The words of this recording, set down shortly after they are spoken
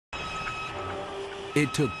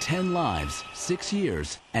It took 10 lives, 6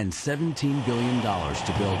 years, and $17 billion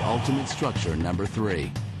to build ultimate structure number 3.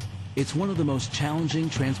 It's one of the most challenging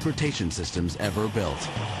transportation systems ever built.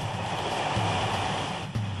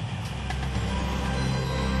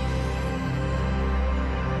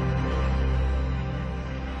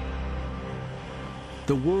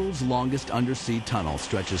 The world's longest undersea tunnel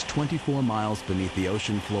stretches 24 miles beneath the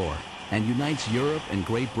ocean floor and unites Europe and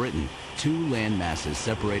Great Britain, 2 land masses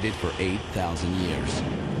separated for 8,000 years.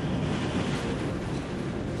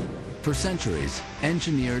 For centuries,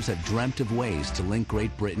 engineers have dreamt of ways to link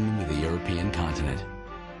Great Britain with the European continent.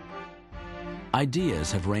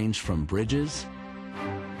 Ideas have ranged from bridges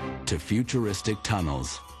to futuristic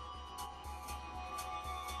tunnels.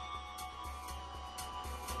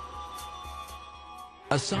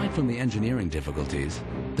 Aside from the engineering difficulties,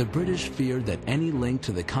 the British feared that any link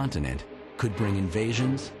to the continent could bring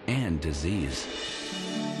invasions and disease.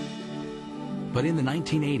 But in the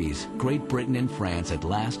 1980s, Great Britain and France at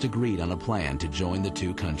last agreed on a plan to join the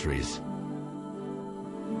 2 countries.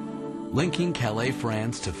 Linking Calais,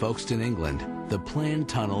 France to Folkestone, England, the planned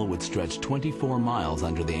tunnel would stretch 24 miles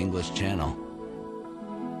under the English Channel.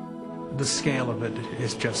 The scale of it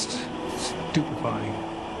is just stupefying.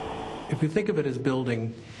 If you think of it as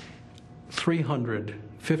building 300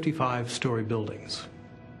 55-story buildings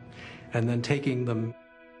and then taking them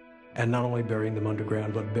and not only burying them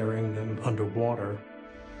underground but burying them underwater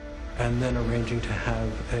and then arranging to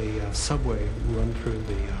have a subway run through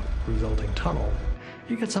the resulting tunnel,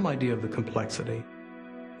 you get some idea of the complexity.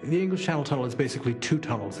 The English Channel Tunnel is basically 2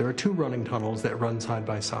 tunnels. There are 2 running tunnels that run side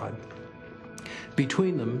by side.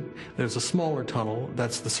 Between them, there's a smaller tunnel,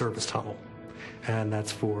 that's the service tunnel. And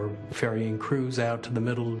that's for ferrying crews out to the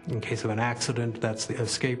middle in case of an accident. That's the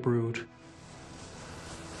escape route.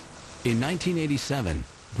 In 1987,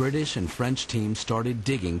 British and French teams started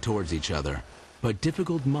digging towards each other, but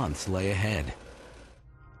difficult months lay ahead.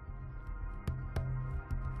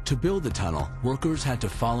 To build the tunnel, workers had to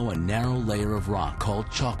follow a narrow layer of rock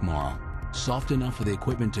called chalk marl, soft enough for the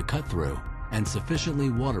equipment to cut through and sufficiently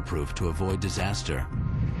waterproof to avoid disaster.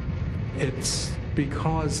 It's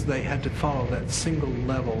because they had to follow that single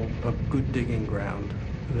level of good digging ground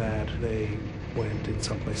that they went in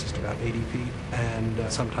some places to about 80 feet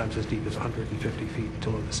and sometimes as deep as 150 feet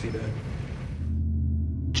below the seabed.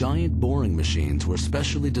 Giant boring machines were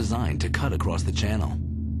specially designed to cut across the channel.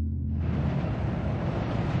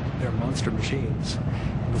 They're monster machines.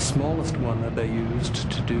 The smallest one that they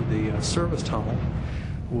used to do the service tunnel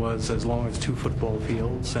was as long as 2 football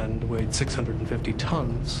fields and weighed 650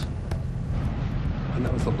 tons. And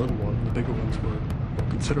that was the little one. The bigger ones were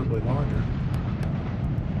considerably larger.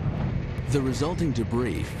 The resulting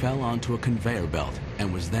debris fell onto a conveyor belt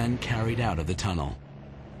and was then carried out of the tunnel.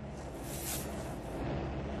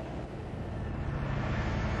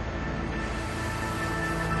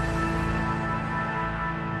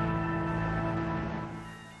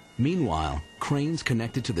 Meanwhile, cranes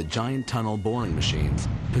connected to the giant tunnel boring machines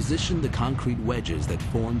positioned the concrete wedges that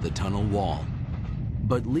formed the tunnel wall.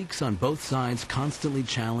 But leaks on both sides constantly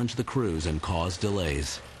challenged the crews and caused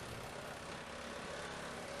delays.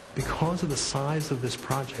 Because of the size of this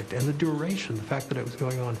project and the duration, the fact that it was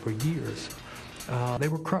going on for years, they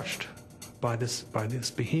were crushed by this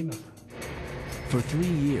behemoth. For 3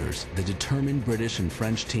 years, the determined British and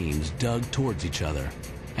French teams dug towards each other,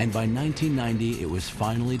 and by 1990 it was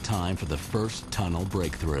finally time for the first tunnel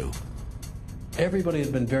breakthrough. Everybody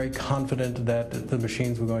had been very confident that the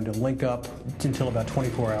machines were going to link up until about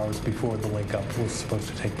 24 hours before the link up was supposed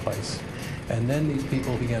to take place. And then these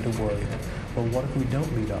people began to worry, well, what if we don't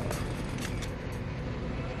meet up?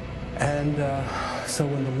 And so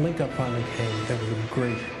when the link up finally came, there was a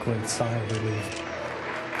great, great sigh of relief.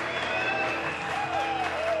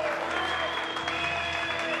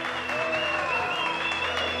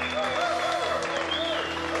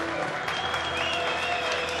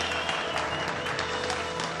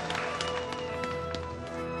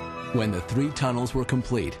 When the 3 tunnels were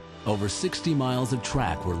complete, over 60 miles of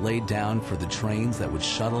track were laid down for the trains that would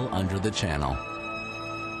shuttle under the channel.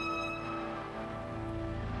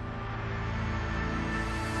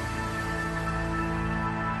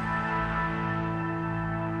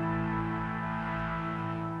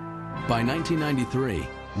 By 1993,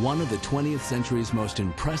 one of the 20th century's most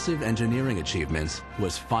impressive engineering achievements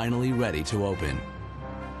was finally ready to open.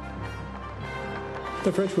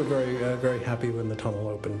 The French were very happy when the tunnel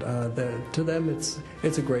opened. To them,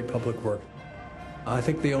 it's a great public work. I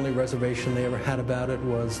think the only reservation they ever had about it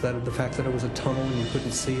was that the fact that it was a tunnel and you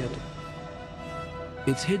couldn't see it.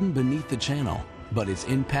 It's hidden beneath the channel, but its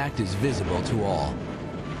impact is visible to all.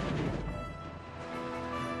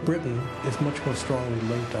 Britain is much more strongly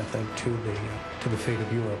linked, I think, to the fate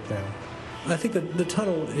of Europe now. I think that the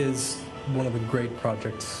tunnel is one of the great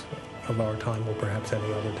projects of our time, or perhaps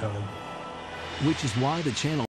any other time. Which is why the channel